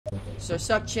So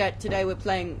sup chat, today we're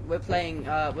going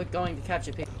to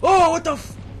capture people. Oh, what the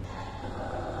f-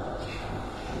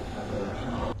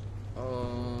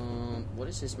 what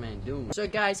is this man doing? So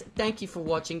guys, thank you for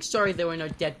watching. Sorry there were no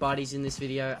dead bodies in this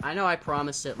video. I know I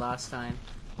promised it last time,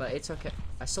 but it's okay.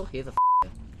 I still hear the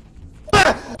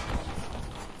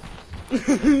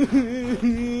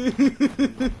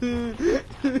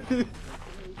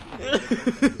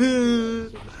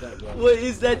What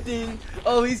is that thing?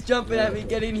 Oh, he's jumping at me.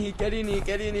 Get in here, get in here,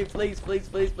 get in here. Please, please,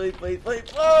 please, please, please, please.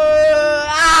 Oh!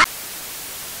 Ah!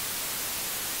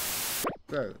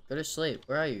 Bro, go to sleep.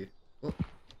 Where are you? Oh.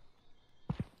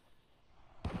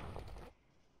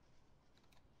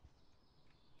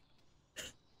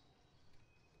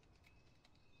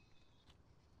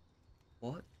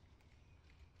 What?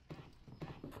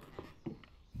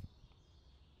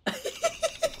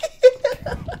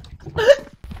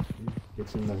 Get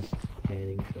some nice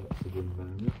panning shots of the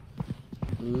environment.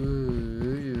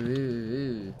 Ooh.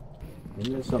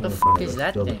 What the fuck is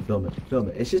that thing? Film it.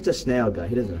 It's just a snail guy.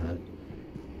 He doesn't hurt.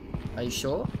 Are you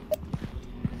sure?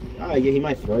 Oh yeah, he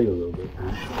might throw you a little bit.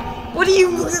 What are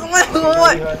you?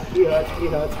 What? He hurts.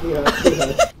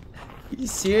 Are you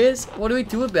serious? What do we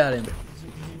do about him?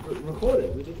 Record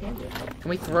it with your camera. Can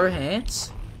we throw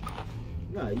hands?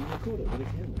 No, you record it with a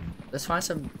camera. Let's find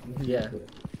some. Yeah.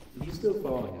 He's still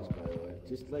following us, by the way.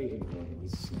 Just let him know.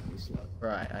 He's slow.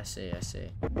 Right, I see.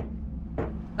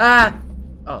 Ah!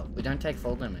 Oh, we don't take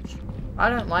full damage. I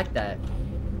don't like that.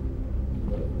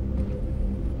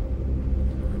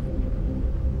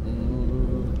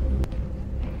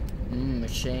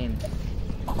 Machine.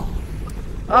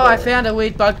 Oh, I found a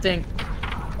weird bug thing.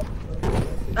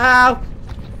 Ow!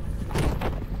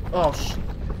 Oh,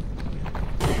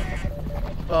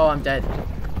 oh, I'm dead.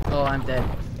 Oh, I'm dead.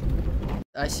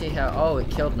 I see how. Oh, it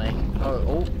killed me.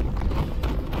 Oh.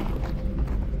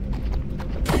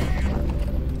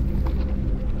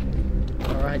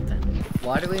 Alright then.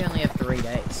 Why do we only have 3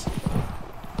 days?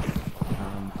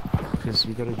 Because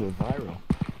we gotta go viral.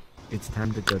 It's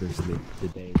time to go to sleep. The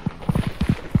day.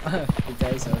 The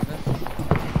day's over.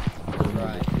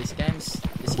 Right. This game's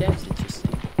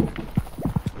interesting.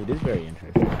 It is very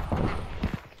interesting.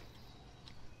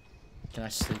 Can I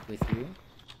sleep with you?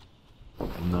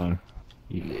 No.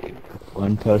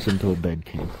 One person to a bed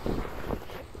king.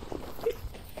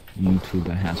 You to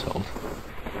the household.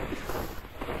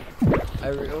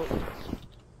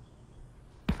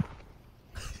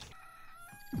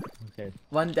 Okay.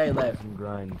 1 day left.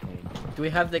 Grind pain. Do we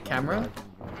have the camera?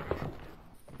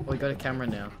 Oh, we got a camera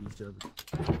now.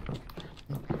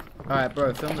 Alright,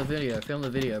 bro, film the video,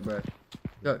 bro.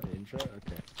 Go. Intro?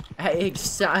 Okay. Hey,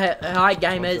 hi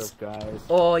gamers. What's up, guys?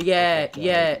 Oh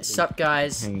yeah, sup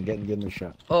guys. Hang on, get in the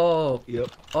shot. Oh.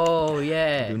 Yep. Oh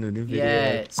yeah. Doing a new video.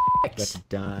 Yeah. Got to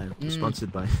dime.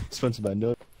 Sponsored by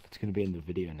no. It's gonna be in the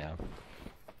video now.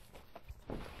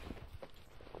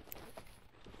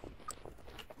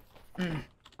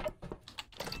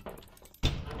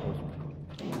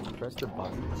 Press the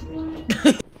button.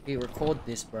 Hey, record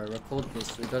this, bro. Record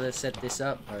this. We gotta set this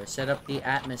up, bro. Set up the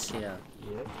atmosphere.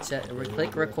 Yep.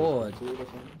 Click record.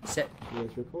 Set. Yeah,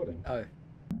 it's recording. Oh.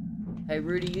 Hey,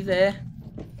 Rudy, you there?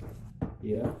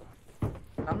 Yeah.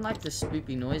 I like the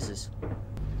spoopy noises.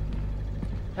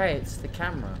 Hey, it's the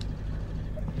camera.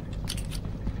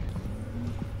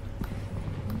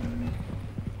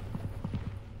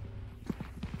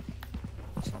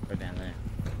 Let's not go down there.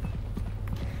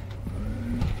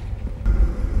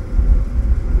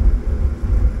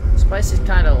 This place is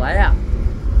kind of loud.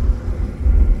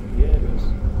 Yeah, it is.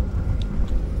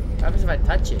 What happens if I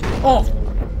touch it? Oh!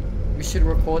 We should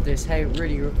record this. Hey,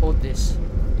 Rudy, record this.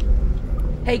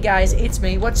 Hey guys, it's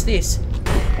me. What's this?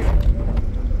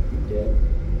 Yeah.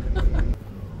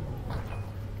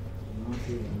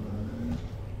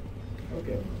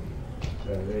 Okay.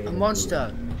 A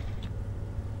monster.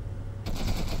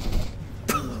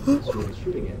 It's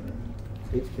shooting at me.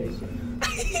 It's facing.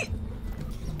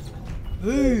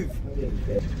 Move!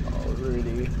 Oh,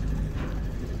 Rudy.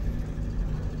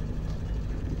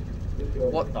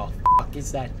 What the fuck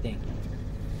is that thing?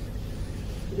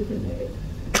 Isn't it?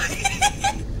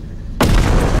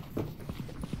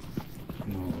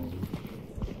 No.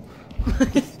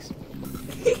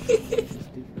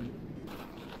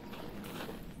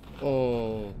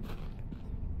 Oh.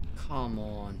 Come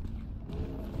on.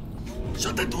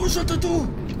 Shut the door, shut the door!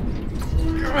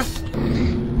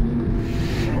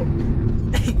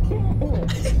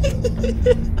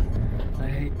 I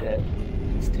hate that.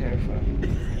 It's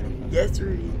terrifying. Yes,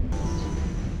 Rudy.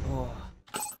 Oh.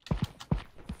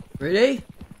 Rudy?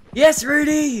 Yes,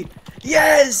 Rudy!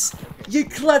 Yes! You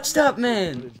clutched up,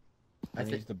 man! Do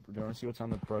you want to see what's on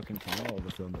the broken camera or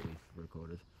the film that we've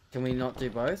recorded? Can we not do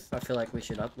both? I feel like we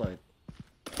should upload.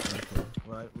 Okay.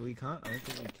 Well, we can't. I don't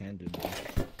think we can do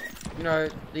both. You know,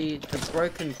 the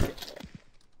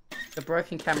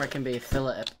broken camera can be a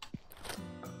filler.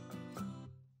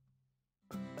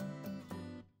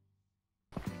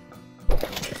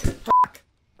 Fuck!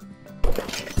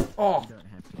 Oh! You don't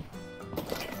have to.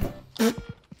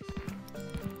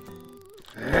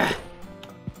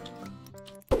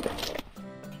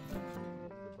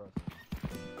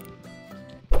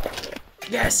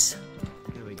 Yes!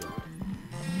 Here we go.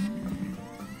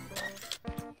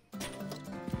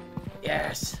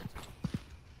 Yes!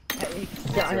 Hey,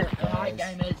 Hi,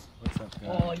 gamers! What's up, guys?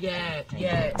 Oh yeah,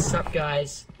 yeah. What's up,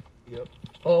 guys? Yep.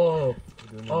 Oh,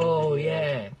 We're doing another oh video.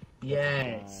 yeah,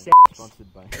 yeah.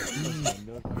 Sponsored by.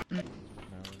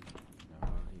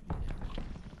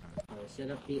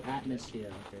 Set up the atmosphere.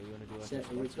 Okay, you want to do like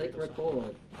Set, a we click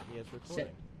record. Yeah, it's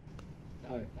recording.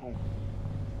 Oh.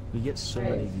 We get so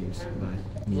many views by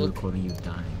me Look. recording you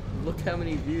dying. Look how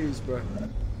many views, bro.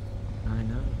 I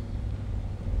know.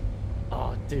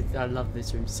 Oh, dude, I love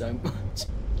this room so much.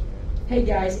 Hey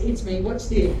guys, it's me. What's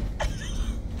this?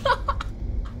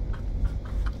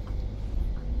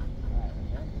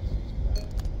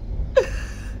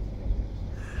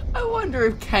 I wonder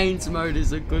if Kanesmode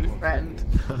is a good friend.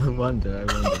 I wonder.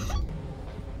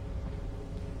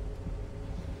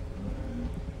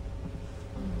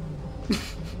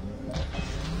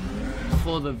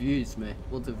 For the views, man.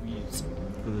 For the views.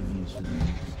 For the views.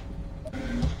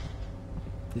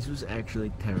 This was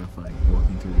actually terrifying,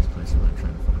 walking through this place and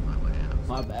trying to find my way out.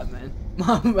 My bad, man.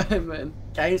 My bad, man.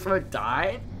 Kanesmode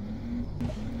died?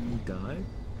 You died?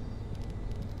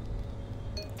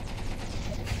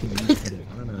 I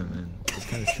don't know, man. It's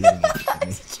kind of shooting at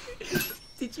me.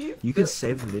 Did you? You can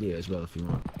save the video as well if you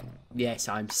want. Yes,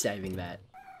 I'm saving that.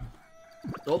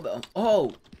 Doorbell.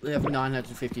 Oh, we have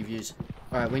 950 views.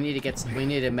 All right, we need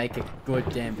to make a good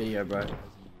damn video, bro.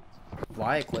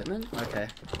 Why equipment? Okay.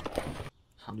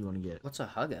 What do you want to get? What's a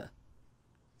hugger?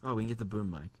 Oh, we can get the boom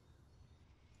mic.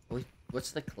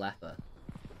 What's the clapper?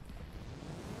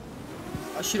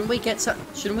 Oh, shouldn't we get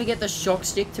the shock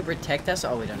stick to protect us?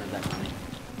 Oh, we don't have that money.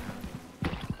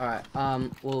 All right.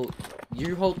 Well,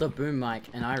 you hold the boom mic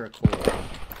and I record.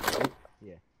 Oh.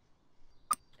 Yeah.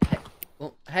 Hey,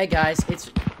 well, hey guys, it's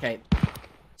okay.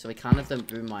 So we can't have the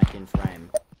boom mic in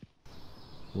frame.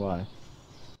 Why?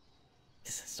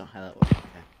 Because that's not how that works.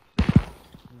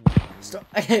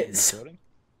 Okay. Stop.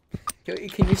 Okay,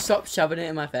 can you stop shoving it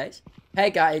in my face?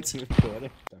 Hey guys.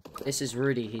 This is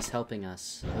Rudy. He's helping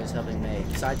us. He's helping me.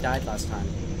 Because I died last time.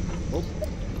 Oh.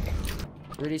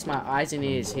 Rudy's my eyes and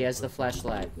ears. He has the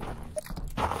flashlight.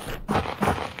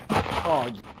 Oh.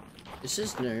 This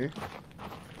is new.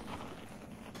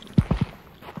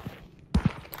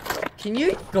 Can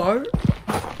you go?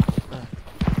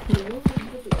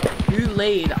 You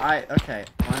lead. Okay.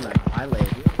 I know. I lead.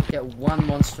 Get one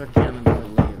monster cannon to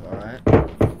leave, alright?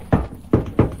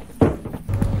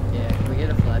 Yeah, can we get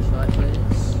a flashlight,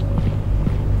 please?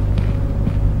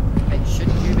 Hey,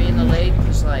 shouldn't you be in the lead?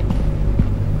 Because, like,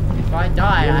 if I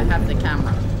die, I have the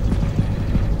camera.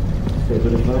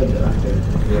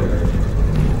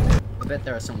 I bet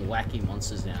there are some wacky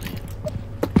monsters down here.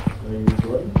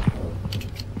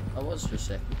 I was for a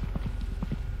second.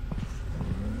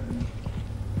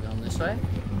 Going this way?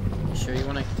 You sure you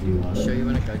wanna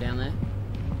go down there?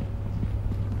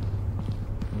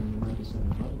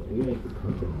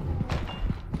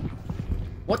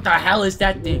 What the hell is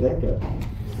that thing?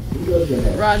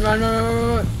 Run!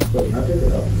 Oh,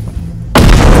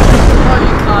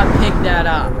 you can't pick that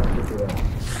up.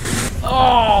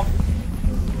 Oh!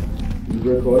 You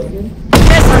recording?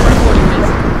 Yes, I'm recording this.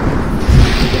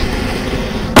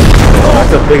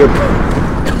 That's a bigger.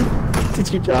 Did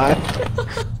you die?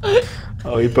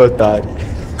 Oh, we both died.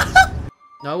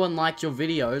 No one liked your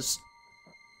videos.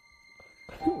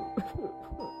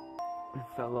 We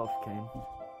fell off, Kane.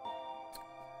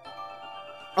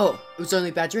 Oh, it was only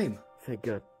a bad dream. Thank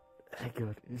God. Thank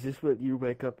God. Is this what you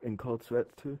wake up in cold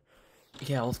sweats to?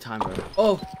 Yeah, all the time, bro.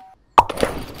 Oh!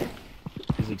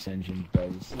 Physics engine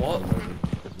does. What?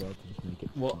 As well to just make it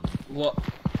What? fun. What?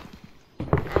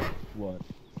 What?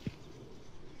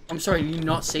 I'm sorry, you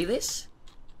not see this?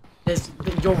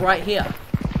 You're right here.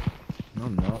 No,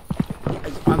 I'm not.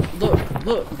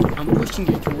 Look, I'm pushing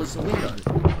you towards the window.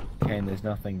 Kane, there's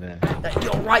nothing there.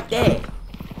 You're right there.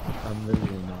 I'm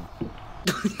literally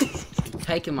not.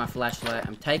 Taking my flashlight,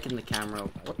 I'm taking the camera.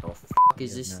 What the f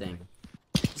is this thing?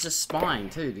 It's a spine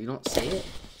too, do you not see it?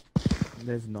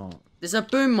 There's not. There's a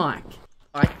boom mic.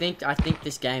 I think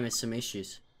this game has some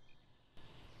issues.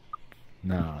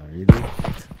 No, really?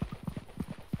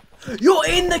 You're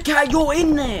in the cat. You're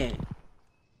in there.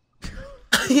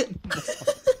 You're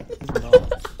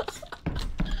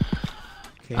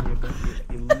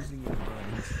losing your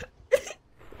mind.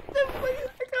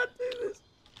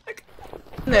 I can't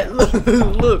do this.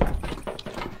 Look.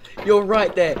 You're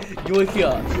right there. You're here.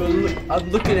 I'm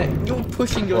looking at. You're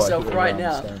pushing yourself right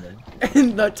now.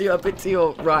 Not to a bit to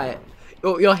your right.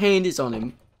 Your hand is on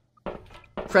him.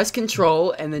 Press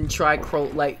control and then try crawl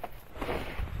like.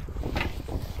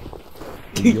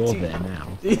 You're there now.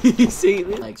 You see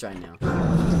the legs right now.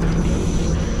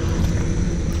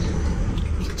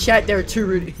 Chat, there are two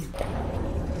Rudy.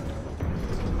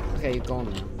 Okay, you're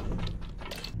gone now.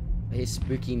 I hear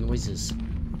spooky noises.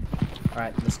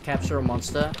 Alright, let's capture a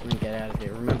monster and then get out of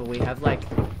here. Remember, we have like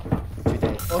 2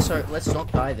 days. Also, let's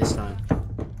not die this time.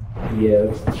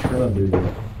 Yeah, let's try to do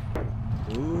that.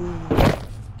 Ooh.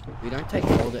 We don't take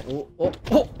hold of it. Oh.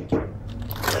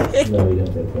 No, we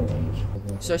don't take full damage.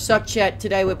 So sup chat,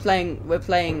 today we're going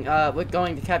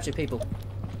to capture people.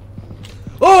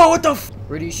 Oh, what the f—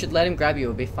 Rudy, you should let him grab you,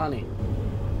 it'll be funny.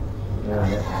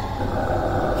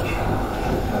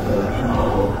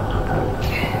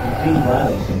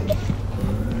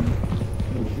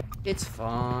 It's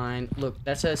fine. Look,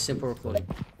 that's a simple recording.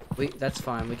 That's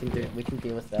fine, we can deal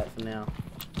with that for now.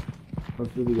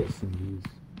 Hopefully we get some views.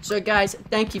 So guys,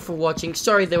 thank you for watching.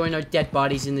 Sorry there were no dead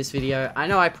bodies in this video. I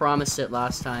know I promised it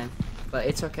last time, but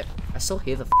it's okay. I still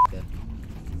hear the f***er.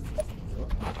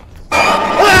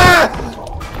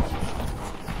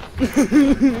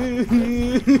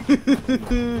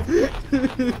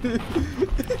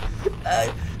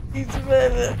 It's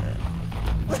better.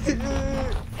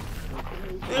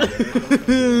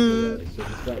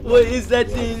 What is that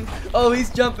thing? Oh,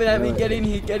 he's jumping at me. Get in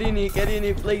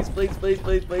here, please. What?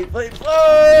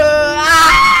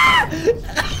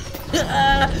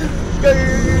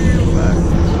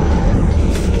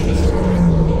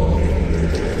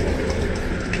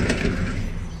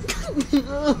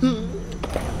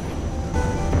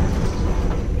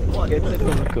 Get that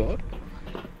on record?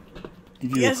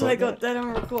 Yes, I got that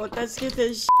on record. Let's get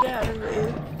this shit out of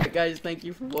here. Guys, thank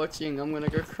you for watching. I'm gonna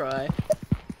go cry.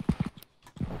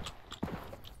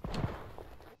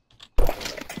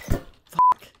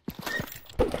 Fuck.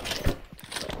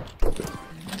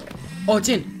 Oh, it's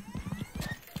in.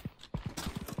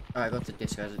 Alright, I got the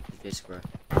disc. Bro.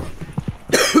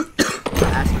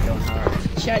 Ass is going hard.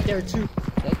 Chat, there are two.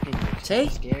 See?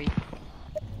 Scary.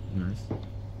 Nice.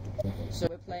 So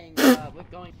we're playing. We're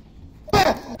going.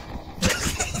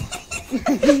 You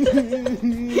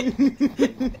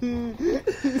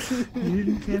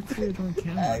didn't capture it on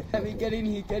camera. Let me get in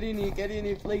here,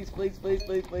 please.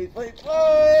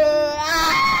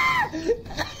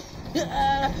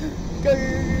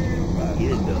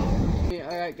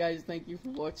 Alright guys, thank you for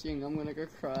watching. I'm gonna go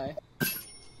cry.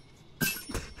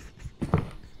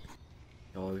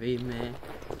 Sorry, man.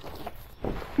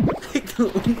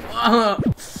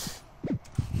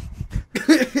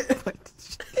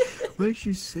 Why would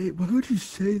you say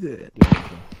that?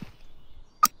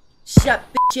 Sup,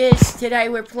 bitches! Today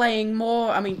we're playing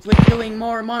more. We're doing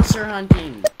more monster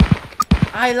hunting.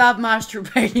 I love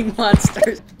masturbating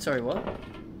monsters. Sorry, what?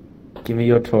 Give me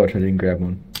your torch. I didn't grab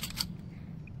one.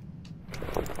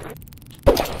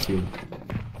 Dude.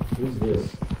 Who's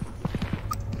this?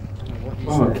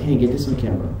 Oh, I can't get this on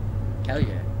camera. Hell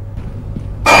yeah.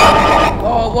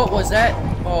 Oh, what was that?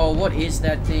 Oh, what is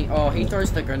that thing? Oh, he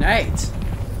throws the grenades.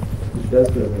 He does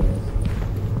throw grenades.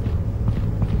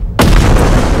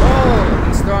 Oh,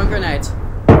 he's throwing grenades.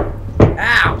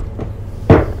 Ow!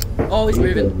 Oh, he's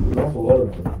moving.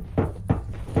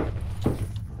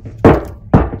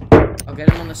 I'll get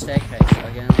him on the staircase.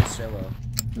 I'll get him on the stairwell.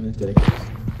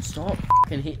 Stop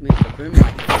f***ing hitting me with the boom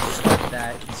mic. Stop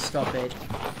that. Stop it.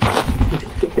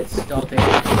 Stop it.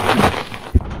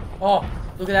 Oh,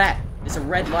 look at that. There's a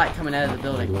red light coming out of the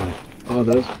building. Oh,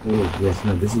 those. Oh, yes.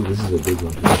 No, this is a big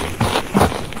one.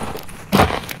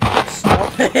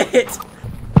 Stop it.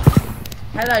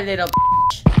 Hello, little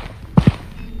bitch.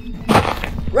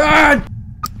 Run!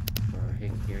 Bro,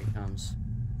 here he comes.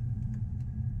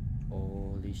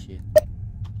 Holy shit.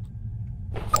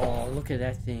 Oh, look at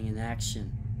that thing in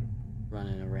action.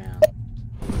 Running around.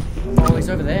 Oh, he's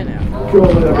over there now.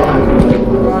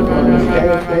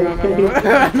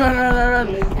 Run.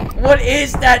 What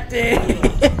is that thing?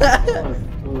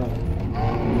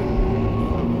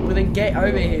 Well, then get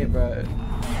over here, bro.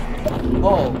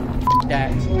 Oh,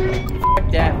 that.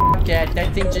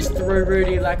 That thing just threw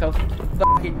Rudy like a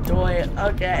fucking toy.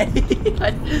 Okay.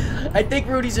 I think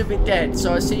Rudy's a bit dead,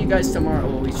 so I'll see you guys tomorrow.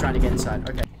 Oh, he's trying to get inside.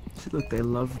 Okay. Look, they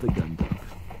love the gun.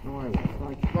 Don't worry.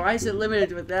 Why is it limited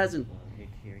to 1,000? Here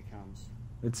he comes.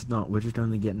 It's not. We're just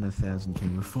only getting 1,000,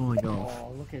 King. We're falling off.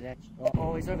 Oh, look at that.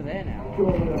 Oh, he's over there now.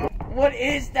 What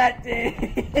is that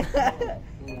thing?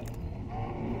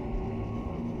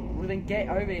 Well, then get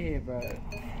over here, bro.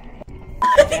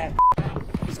 Yeah.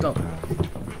 Let's go.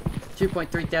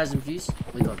 2.3 thousand views.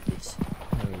 We got this.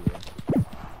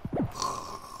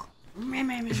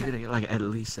 We should get like at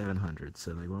least 700,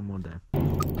 so like one more day.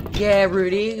 Yeah,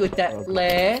 Rudy, with that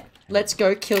flare. Let's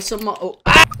go kill some more. Oh.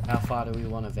 Ah! How far do we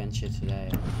want to venture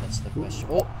today? That's the question.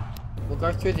 Oh, we'll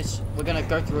go through this. We're gonna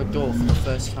go through a door for the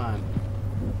first time.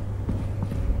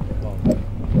 Whoa.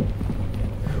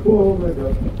 Oh my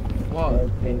god.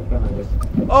 What? Paint behind us.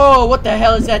 Oh, what the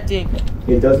hell is that thing?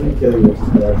 It doesn't kill you, it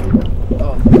just grabs you.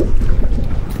 Oh.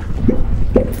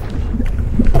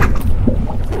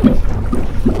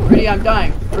 Rudy, I'm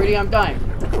dying. Rudy, I'm dying.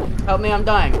 Help me, I'm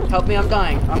dying. Help me, I'm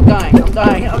dying. I'm dying. I'm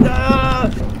dying. I'm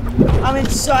dying. I'm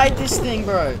inside this thing,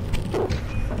 bro. He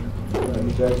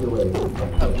drags you away.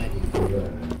 Help me.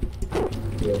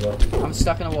 I'm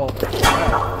stuck in a wall.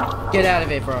 Get out of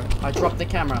here, bro. I dropped the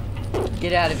camera.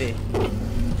 Get out of here.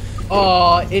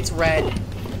 Oh, it's red.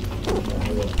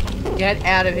 Get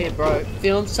out of here, bro.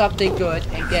 Film something good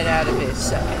and get out of here.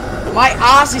 My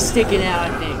ass is sticking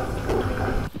out, I think.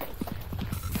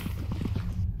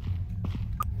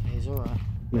 He's alright.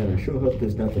 Man, I sure hope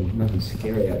there's nothing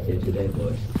scary out here today,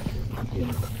 boys.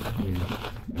 Yeah.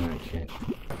 Alright, check.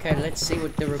 Okay, let's see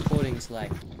what the recording's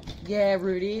like. Yeah,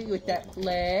 Rudy, with that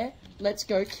flare. Let's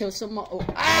go kill some more. Oh,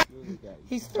 ah!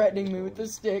 He's threatening me with the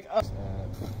stick. Oh.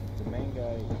 The main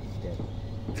guy is dead.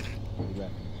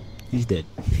 He's dead.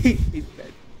 He's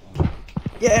dead.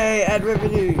 Yay, add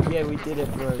revenue. Yeah, we did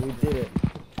it, bro. We did it.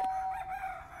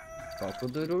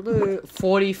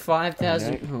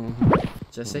 45,000. Oh.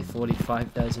 Did I say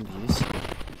 45,000 views?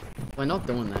 We're not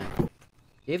doing that.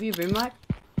 Have you been, Mike?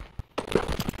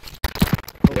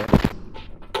 Yeah.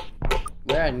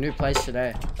 We're at a new place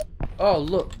today. Oh,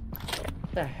 look.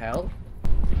 What the hell?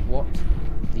 What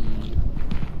the...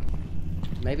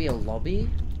 Maybe a lobby?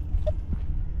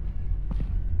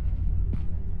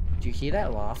 Do you hear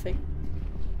that laughing?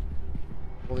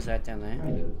 What was that down there?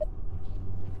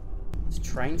 It's a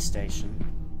train station.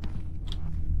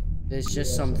 There's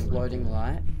just some floating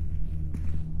light.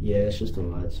 Yeah, it's just a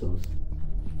light source.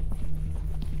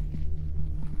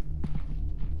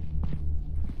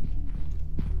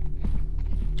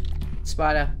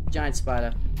 Spider. Giant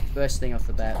spider. First thing off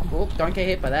the bat. Oh, don't get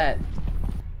hit by that.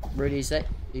 Rudy, is that...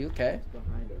 Are you okay?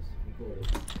 Behind us.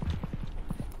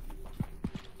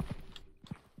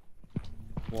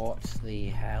 What the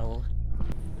hell?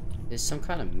 There's some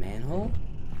kind of manhole?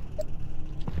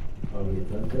 Oh, yeah,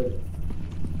 don't go.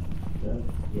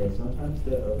 Yeah, sometimes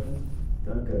they're open.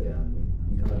 Don't go down.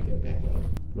 You can't get back up.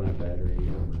 My battery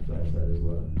on my flashlight as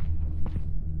well.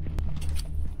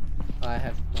 I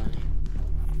have plenty.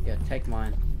 Yeah, take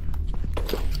mine.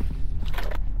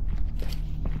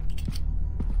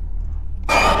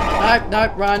 Nope,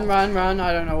 nope, run.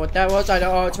 I don't know what that was.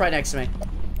 Oh, it's right next to me.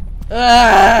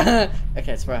 Ah!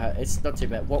 Okay, it's right. It's not too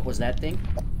bad. What was that thing?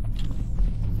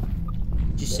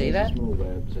 Did you see that? Small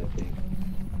webs, I think.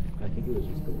 I think it was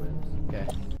just the webs. Okay.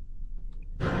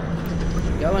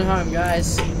 Going home,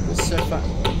 guys. It was so fun.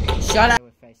 Shut up!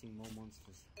 We're facing more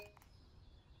monsters.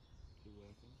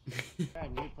 We're at a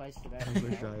new place today. I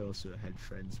wish I also had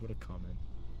friends. What a comment.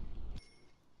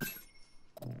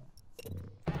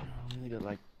 I only got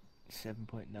like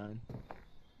 7.9.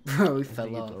 Bro, we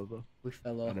fell off. We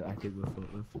fell off. I think we're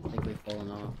falling off. I think we've fallen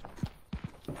off.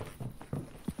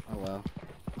 Oh well.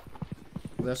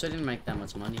 We also didn't make that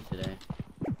much money today.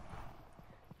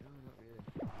 No, not really.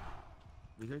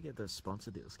 We gotta get those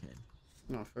sponsor deals, Kane.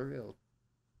 No, for real.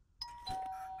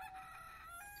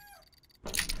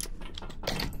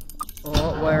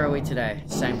 Oh, where are we today?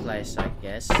 Same place, I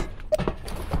guess.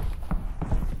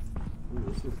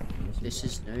 Ooh, This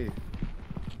is new.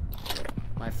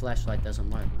 My flashlight doesn't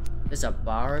work. There's a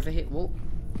bar over here. Whoa.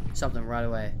 Something right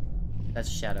away. That's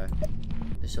a shadow.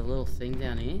 There's a little thing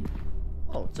down here.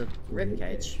 Oh, it's a rib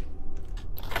cage.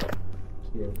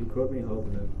 Yeah, you caught me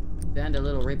holding it. Found a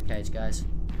little rib cage, guys.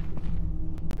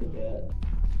 Look at that.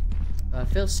 I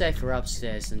feel safer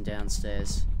upstairs than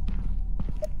downstairs.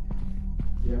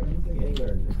 Yeah, I don't think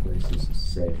anywhere in this place is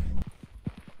safe.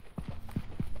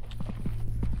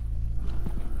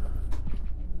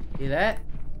 Hear that?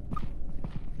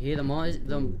 You hear the noise,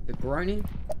 the groaning?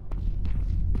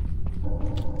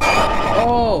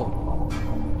 Oh!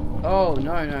 Oh,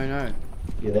 no.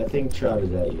 Yeah, that thing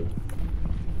charges at you.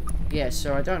 Yeah,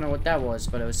 so I don't know what that was,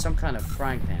 but it was some kind of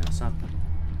frying pan or something.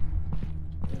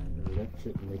 Yeah, that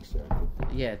electric mixer.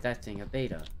 Yeah, that thing, a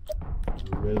beta.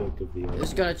 Really good view. It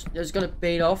was gonna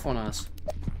beat off on us.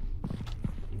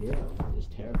 Yeah, it's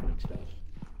terrifying stuff.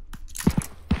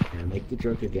 Yeah, make the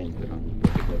joke again, but on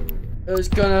the It was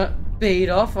gonna beat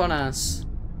off on us.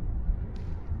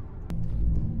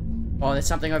 Oh, there's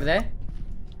something over there.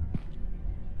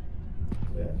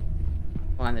 Yeah.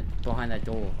 Behind that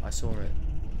door. I saw it.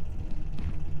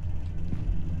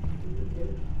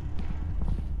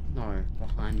 No,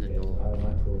 behind the door.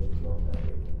 My torch is not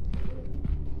battery.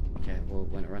 Okay, well,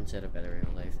 when it runs out of battery,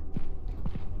 I'll leave.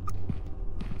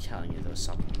 I'm telling you, there was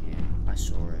something here. I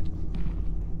saw it.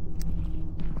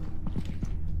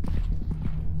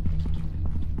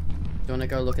 Do you want to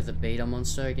go look at the beta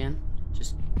monster again?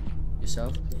 Just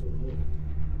yourself?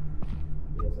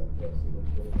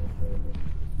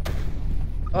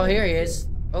 Oh, here he is.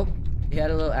 Oh, he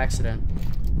had a little accident.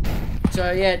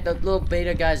 So, yeah, the little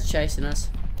beta guy's chasing us.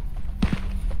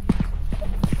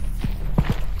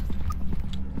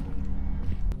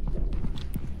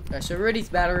 Okay, so Rudy's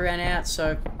battery ran out,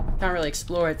 so can't really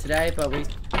explore it today, but we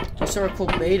saw a cool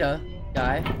beta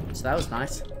guy, so that was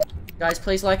nice. Guys,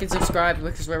 please like and subscribe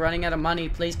because we're running out of money.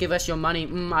 Please give us your money.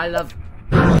 I love...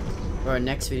 For our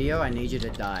next video, I need you to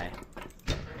die.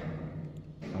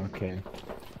 Okay.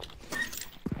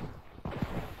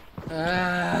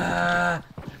 Oh,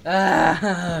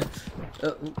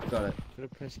 got it. Should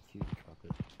have pressed Q to drop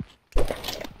it.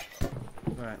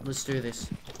 Alright, let's do this.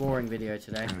 Boring video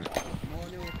today. More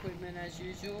new equipment as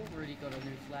usual. Rudy got a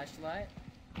new flashlight.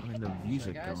 I mean, the views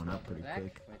are Guys, going up welcome pretty back.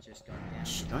 quick. We're just going down.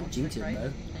 Shh, don't jinx it,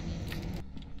 bro.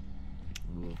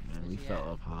 Ooh, man, we fell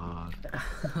off hard.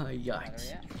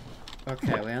 Yikes.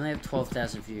 Okay, we only have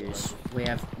 12,000 views. We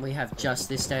have just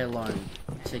this day alone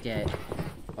to get...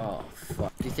 Oh,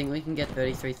 fuck. Do you think we can get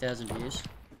 33,000 views?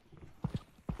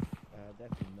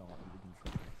 Definitely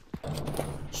not.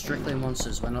 Strictly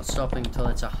monsters. We're not stopping until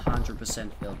it's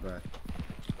 100% filled, bro.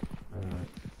 Alright.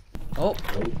 Oh!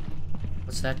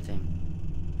 What's that thing?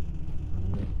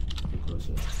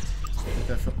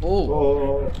 Go for...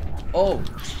 Oh! Oh!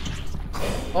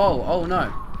 Oh, oh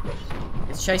no.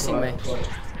 It's chasing me.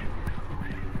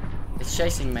 It's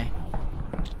chasing me.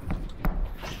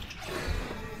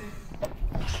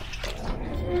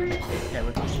 Okay,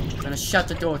 we're gonna shut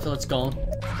the door till it's gone. Do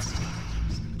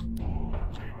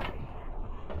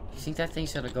you think that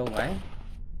thing's gonna go away?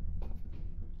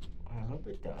 I hope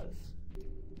it does.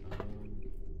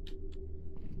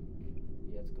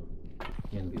 Yeah, it's gone.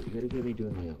 Yeah, we gotta be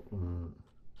doing that.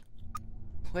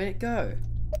 Where'd it go?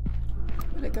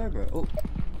 Where'd it go, bro? Oh.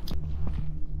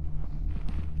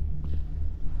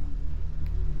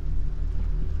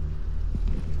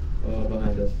 Oh,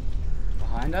 behind us.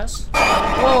 Behind us?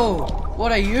 Whoa!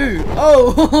 What are you?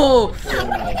 Oh!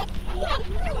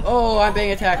 Oh, I'm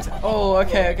being attacked. Oh,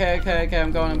 okay.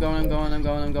 I'm going.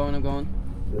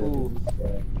 Ooh.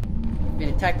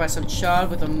 Being attacked by some child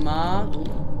with a ma.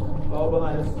 Oh,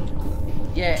 behind us.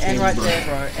 Yeah, and right there,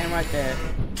 bro. And right there.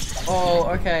 Oh,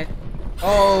 okay.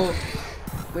 Oh.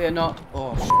 We are not.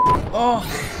 Oh, oh.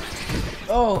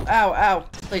 Oh, ow.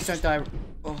 Please don't die.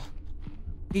 Oh.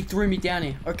 He threw me down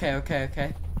here.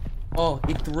 Okay. Oh,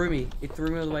 it threw me. It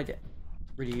threw me all the way down.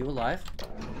 Rudy, you alive?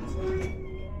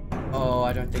 Oh,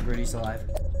 I don't think Rudy's alive.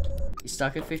 He's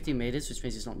stuck at 50 meters, which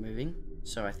means he's not moving.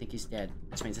 So I think he's dead.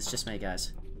 Which means it's just me,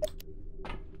 guys.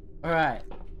 Alright.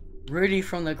 Rudy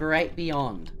from the great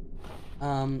beyond.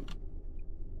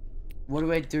 What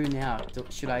do I do now?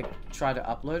 Should I try to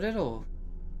upload it, or?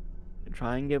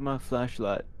 Try and get my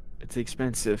flashlight. It's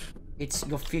expensive.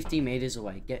 You're 50 meters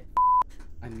away. Get...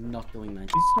 I'm not doing that.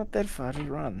 It's not that far to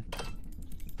run.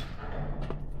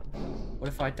 What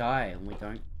if I die and we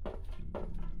don't?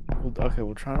 Well, okay,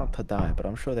 we'll try not to die, but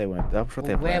I'm sure they won't. I'm sure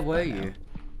Well, where were you?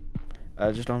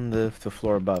 Just on the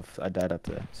floor above. I died up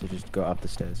there, so just go up the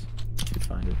stairs. You should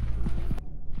find it.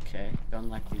 Okay, don't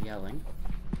like the yelling.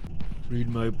 Read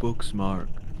my books, Mark.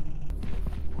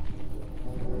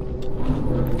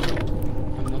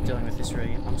 I'm not dealing with this,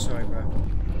 Rudy. I'm sorry, bro.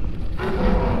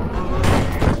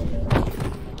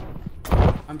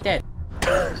 I'm dead.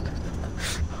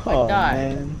 Oh, I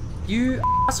died. man. You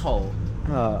asshole.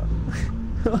 Oh.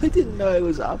 I didn't know it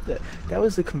was up there. That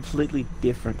was a completely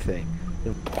different thing.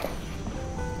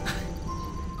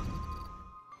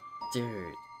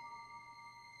 Dude.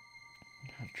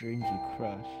 Dreams you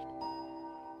crushed.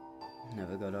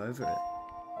 Never got over it.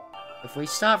 If we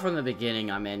start from the beginning,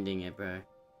 I'm ending it, bro.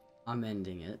 I'm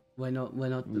ending it. We're not...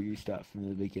 Will you start from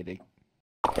the beginning?